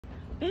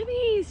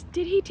Babies,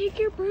 did he take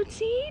your bird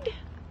seed?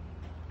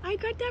 I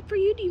got that for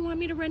you. Do you want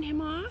me to run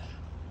him off?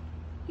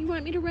 You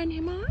want me to run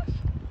him off?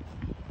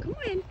 Come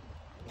on.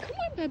 Come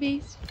on,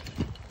 babies.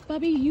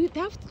 Bubby,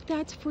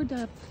 that's for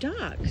the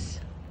ducks.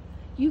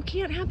 You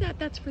can't have that.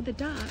 That's for the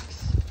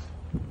ducks.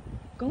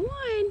 Go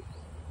on.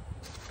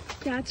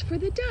 That's for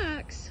the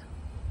ducks.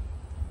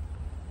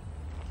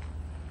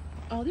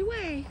 All the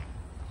way.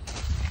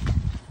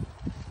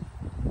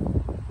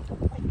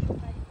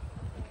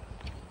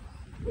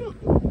 No.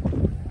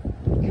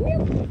 Come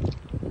here.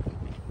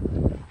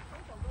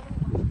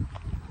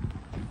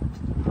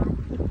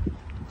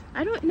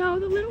 I don't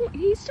know,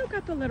 he's still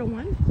got the little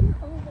one.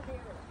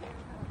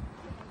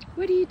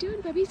 What are you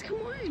doing, Bubbies? Come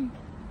on.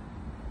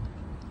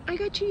 I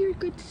got you your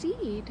good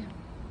seed.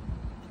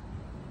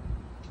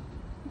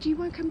 Do you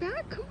want to come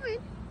back? Come on.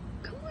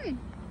 Come on.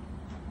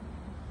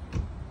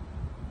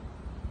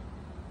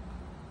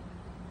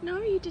 No,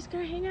 are you just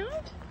gonna hang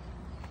out?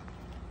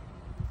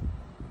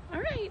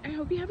 All right, I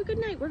hope you have a good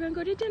night. We're gonna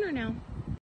go to dinner now.